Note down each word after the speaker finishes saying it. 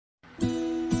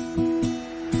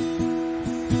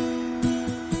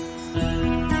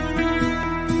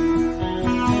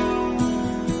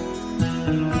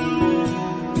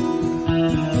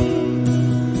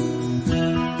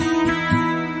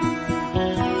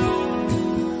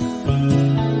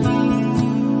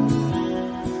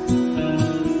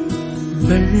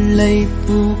வெள்ளை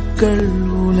பூக்கள்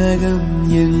உலகம்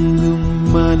எங்கும்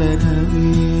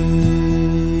மலரவே,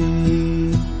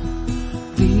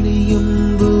 விடியும்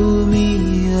பூமி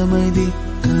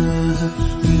அமைதிக்காக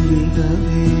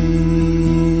விழிகவே,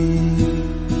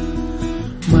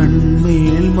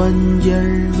 மண்மேல்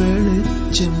மஞ்சள்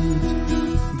வெளிச்சம்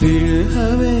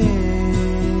விழுகவே,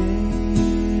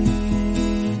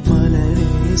 மலரே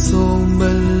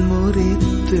சோம்பல்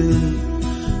முறித்து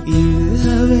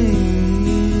இழுகவே,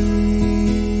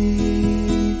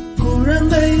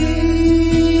 குழந்தை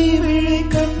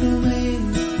விழிக்கட்டுமே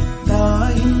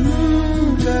தாயின்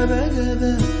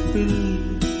கதகதப்பில்,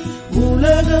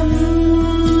 உலகம்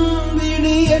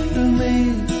விடியட்டுமே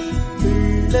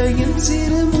பிள்ளையின்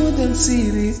சிறு முதல்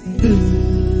சிரிப்பு,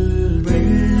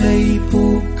 வெள்ளை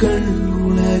பூக்கள்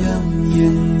உலகம்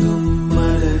எங்கும்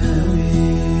மலரவே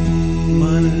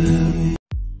மலரவே.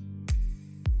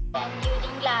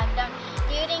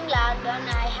 During lockdown,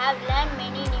 I have learned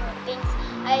many new things.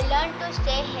 I learned to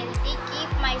stay healthy,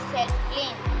 keep myself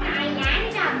clean. I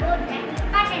learned about the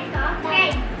importance of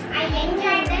health. I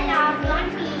enjoyed the lockdown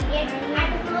period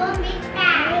at home with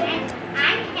parents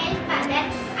and help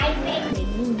others. I made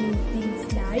many new things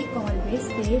like always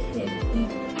stay healthy.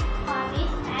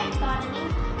 hobbies like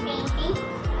gardening, painting,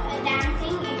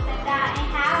 dancing, etc. I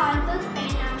have also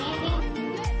spent amazing.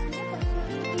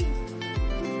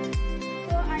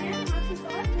 So I am happy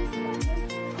for this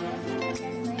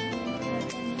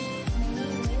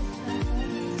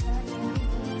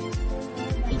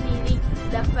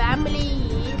the family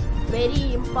is very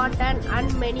important and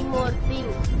many more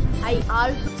things. I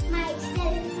also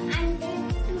Myself and then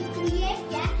to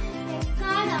create a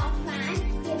record of an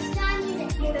extraordinary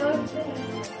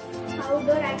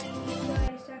outdoor activities. So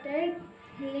I started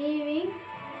living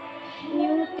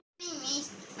new.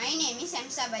 My name is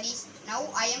Baris. Now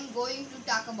I am going to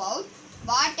talk about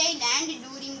what I learned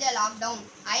during the lockdown.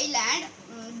 I learned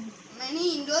many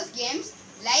indoor games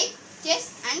like chess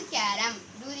and carom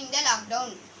during the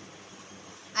lockdown.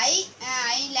 I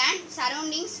learned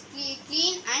surroundings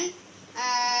clean and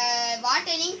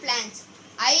watering plants.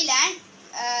 I learned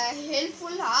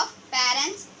helpful of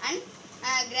parents and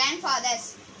grandfathers.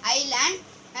 I learned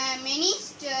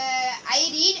I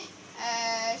read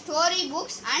story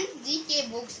books and GK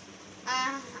books.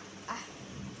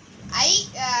 I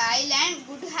learned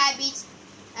good habits.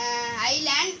 I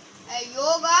learned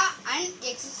yoga and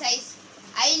exercise.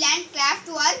 I learned craft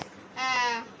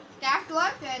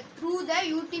work through the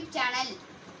YouTube channel.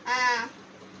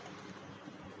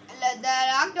 The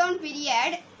lockdown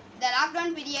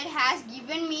period has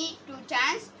given me to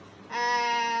chance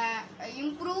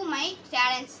improve my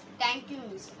talents. Thank you,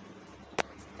 Miss.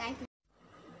 Thank you.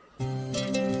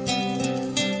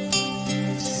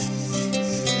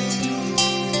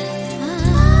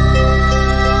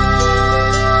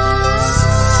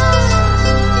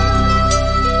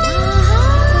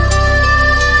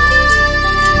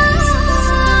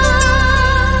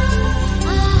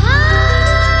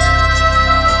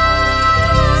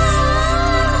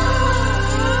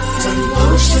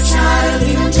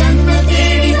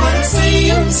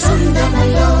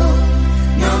 சொந்தமல்லோ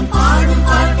நாம் பாடும்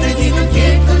பாட்டு தினம்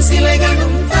கேட்கும்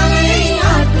சிலைகளும் தலையை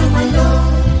ஆட்டுமல்லோ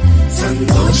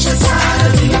சந்தோஷ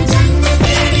சாரதியும் ஜன்ம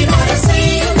தேடி வர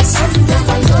செய்யும்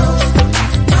சொந்தமல்லோ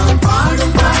நாம்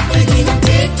பாடும் பாட்டு தினம்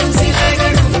கேட்கும்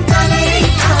சிலைகளும் தலையை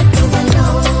ஆட்டுமல்லோ.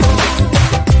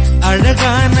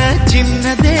 அழகான சின்ன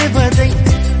தேவதை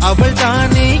அவள்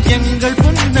தானே எங்கள்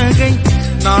புன்னகை,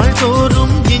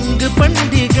 நாள்தோறும் இங்கு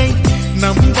பண்டிகை,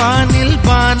 நம் வானில்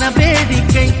வான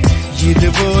வேடிக்கை,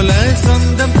 இதுபோல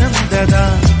சொந்தம் தந்ததா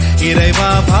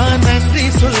இறைவாவா நன்றி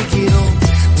சொல்கிறோம்.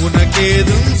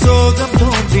 உனக்கேதும் சோகம்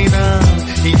தோன்றினா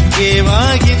இங்கே வா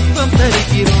இன்பம்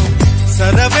தருகிறோம்.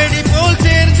 சரவெடி போல்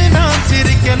சேர்ந்து நாம்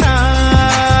சிரிக்கலாம்,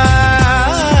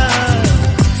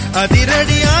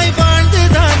 அதிரடியாய்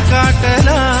வாழ்ந்துதான்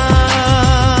காட்டலாம்.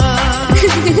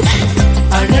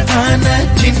 அழகான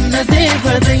சின்ன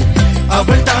தேவதை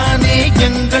அவள் தானே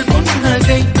எங்கள்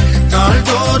புன்னகை,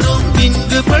 நாள்தோறும்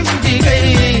இங்கு பண்டிகை,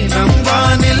 நம்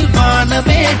வானில் வான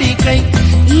வேடிக்கை,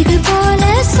 இது போல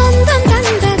சொந்தம்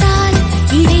தந்ததால்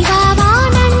இறைவாவா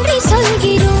நன்றி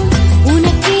சொல்கிறோம்.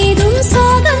 உனக்கேதும்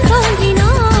சோகம்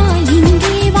தோன்றினால்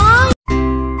இங்கே வா.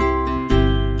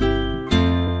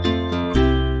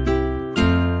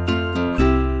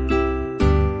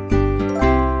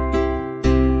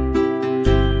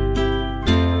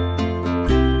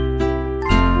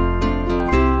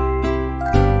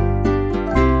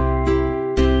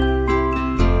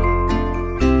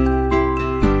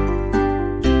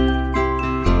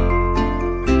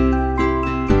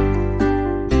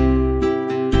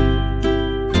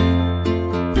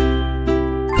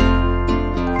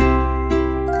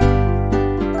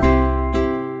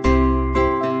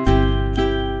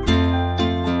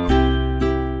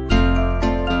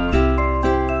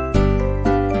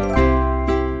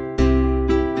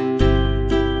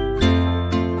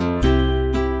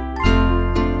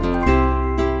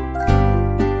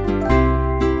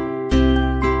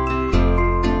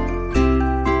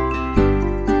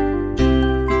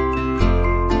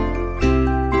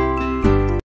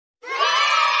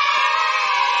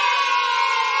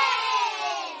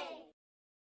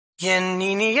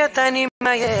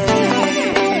 தனிமையே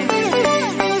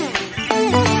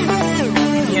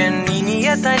என்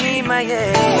இனிய தனிமையே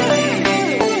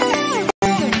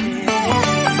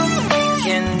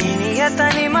என் இனிய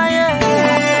தனிமையே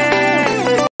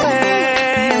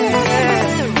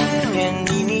என்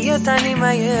இனிய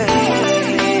தனிமையே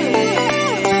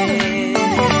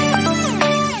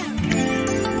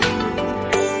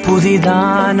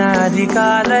புதிதான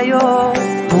அதிகாலையோ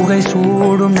புகை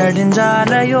சூடும்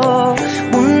நெடுஞ்சாலையோ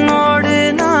உன்னோடு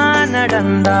நான்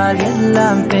நடந்தால்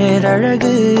எல்லாம்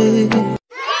பேரழகு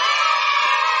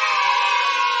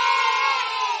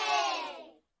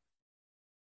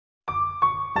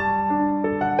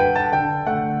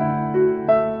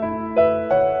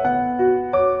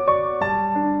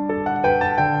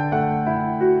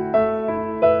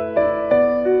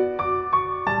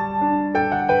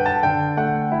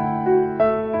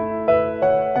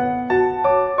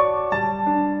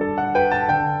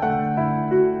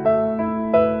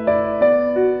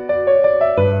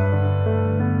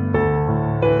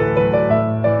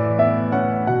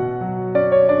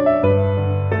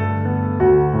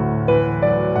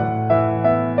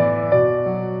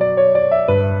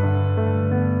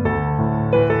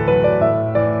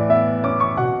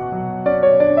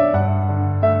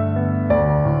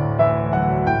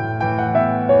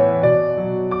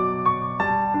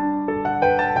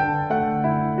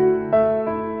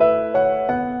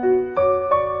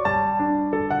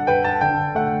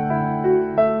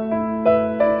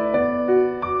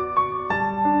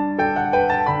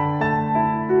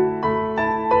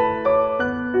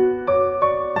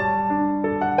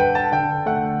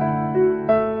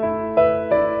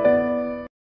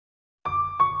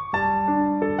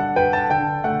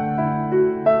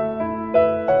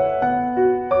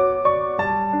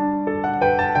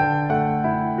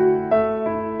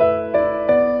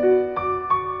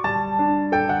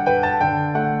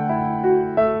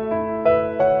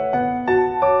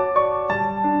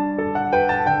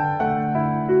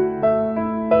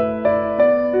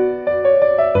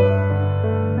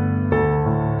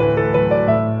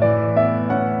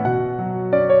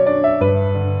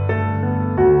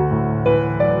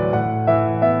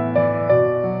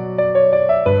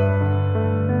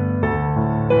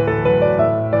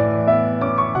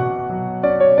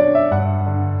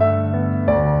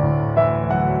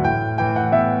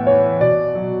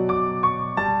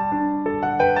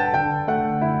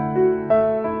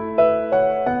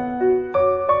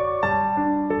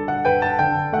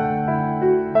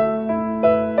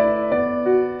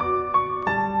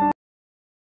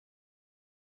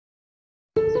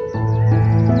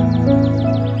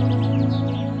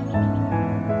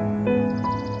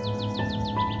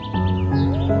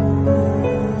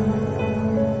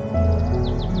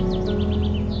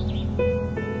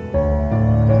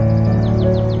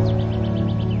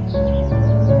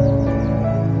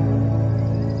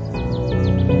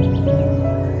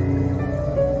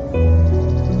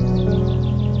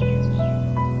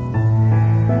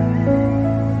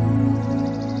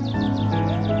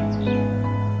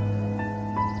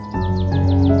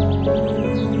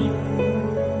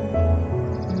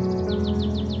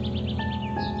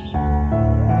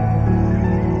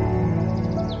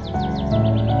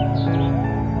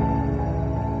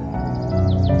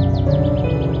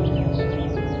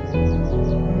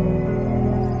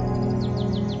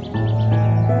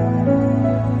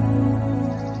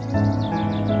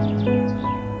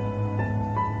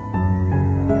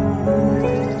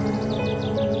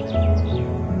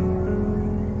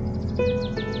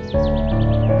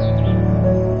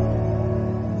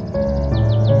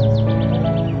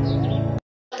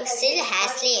Still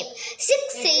has sleep. Six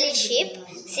silly sheep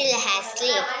still has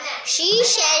sleep. She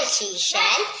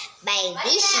shall by the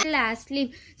sheep. Still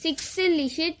asleep. Six silly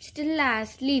sheep still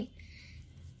asleep.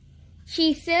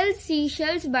 She sells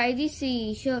seashells by the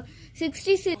seashore.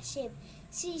 66 sheep.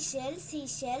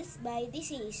 Seashells by the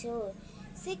seashore.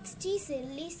 60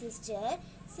 silly sister.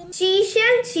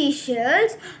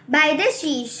 Seashells by the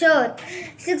seashore.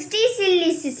 60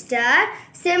 silly sister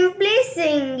simply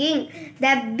singing.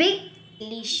 The big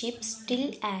silly sheep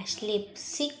still asleep.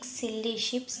 6 silly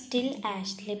sheep still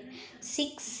asleep.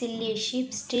 6 silly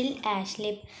sheep still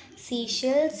asleep.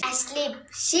 Seashells asleep.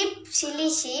 Sheep, silly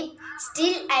sheep,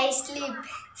 still asleep.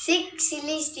 6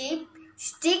 silly sheep,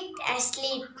 still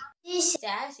asleep.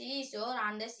 Seashore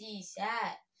on the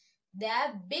seashore. The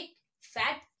big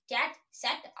fat cat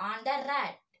sat on the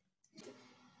rat.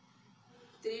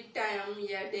 3 times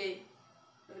a day.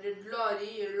 Red lorry,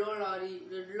 yellow lorry,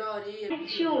 red lorry.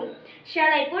 shoe.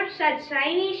 Shall I put such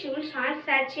shiny shoes on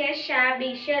such a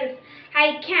shabby shelf?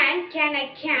 I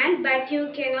can, but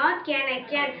you cannot, can, I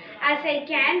can. As I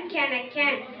can, I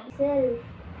can. Self.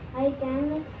 I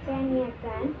can a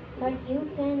can, but you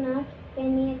cannot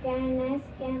can a can as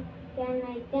can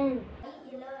I can.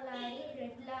 Yellow lorry,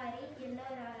 red lorry, yellow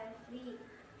lorry.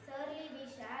 Surely we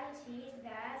shall see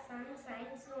the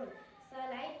sunshine soon.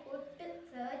 Shall I put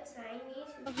such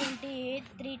Chinese? Eat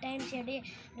 3 times a day.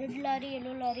 Red lorry,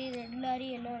 yellow lorry, red lorry,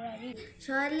 yellow lorry.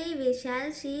 Surely we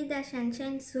shall see the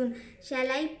sunshine soon. Shall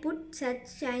I put such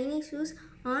shiny shoes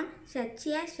on such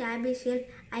a shabby shelf?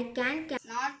 I can.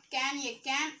 Not can, a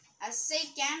can. As I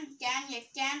can, a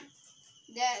can.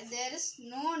 There is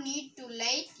no need to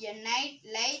light a night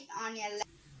light on a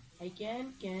light. I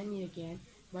can, you can,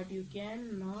 but you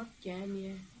cannot, can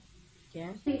you?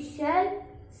 Can? We shall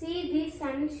see the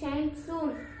sunshine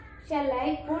soon. Shall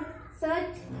I put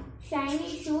such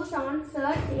shiny shoes on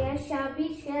such a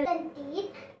shabby shelf?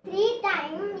 Eat 3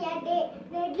 times a day.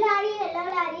 Red lorry, yellow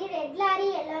lorry, red lorry,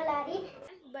 yellow lorry.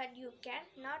 But you can,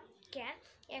 not can.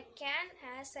 A can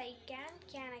as I can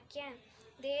I can.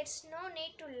 There's no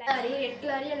need to lie. Lorry, red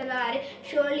lorry, yellow lorry.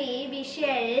 Surely we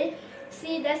shall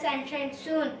see the sunshine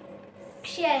soon.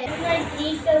 Shall brush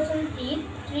 3,000 teeth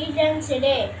 3 times a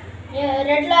day.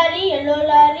 Red lorry, yellow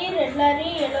lorry, red lorry,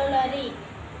 yellow lorry.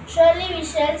 Surely we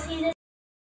shall see the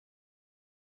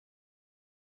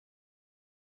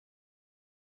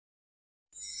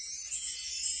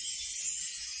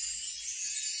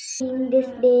In this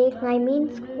day,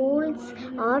 schools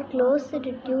are closed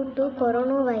due to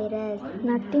coronavirus.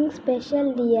 Nothing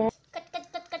special, dear.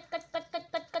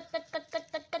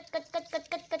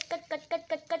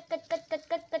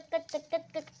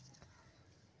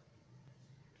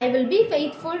 I will be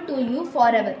faithful to you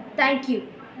forever. Thank you.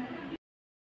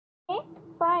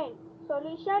 Find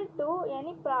solution to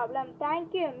any problem.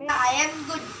 Thank you, Miss. I am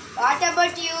good. What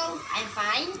about you? I'm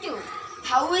fine too.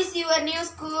 How is your new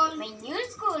school? My new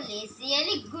school is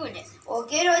really good.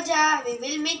 Okay, Roja, we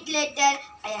will meet later.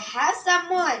 I have some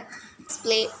more.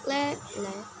 Play.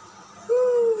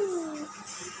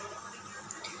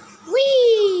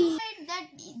 Wee!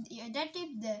 That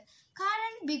if the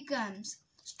current becomes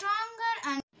stronger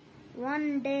and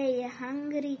One day, a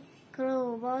hungry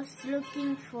crow was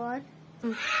looking for.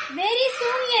 Very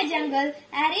soon a jungle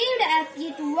arrived as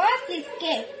it was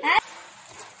escaped.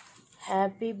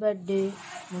 Happy birthday,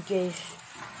 Mukesh.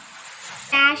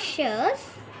 Flashes.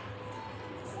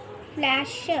 A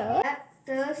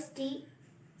thirsty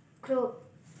crow.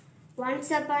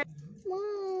 Once upon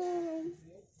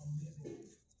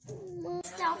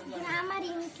Stop grammar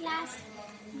in class.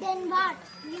 Then what?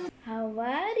 How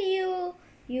are you?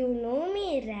 You know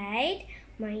me, right?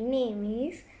 My name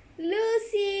is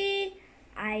Lucy.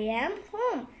 I am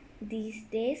home these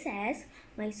days as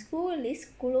my school is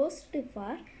closed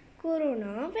for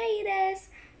coronavirus.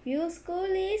 Your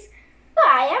school is?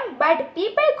 I am, but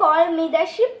people call me the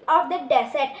ship of the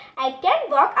desert. I can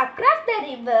walk across the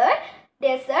river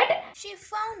desert. She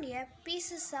found a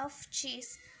pieces of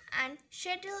cheese and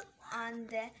settled on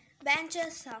the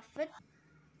benches of it.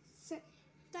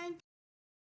 Thank you.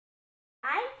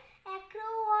 A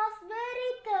crow was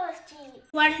very thirsty.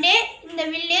 One day in the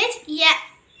village,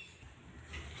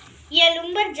 a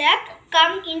lumberjack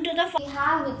come into the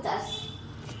farm with us.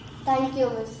 Thank you,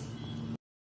 Miss.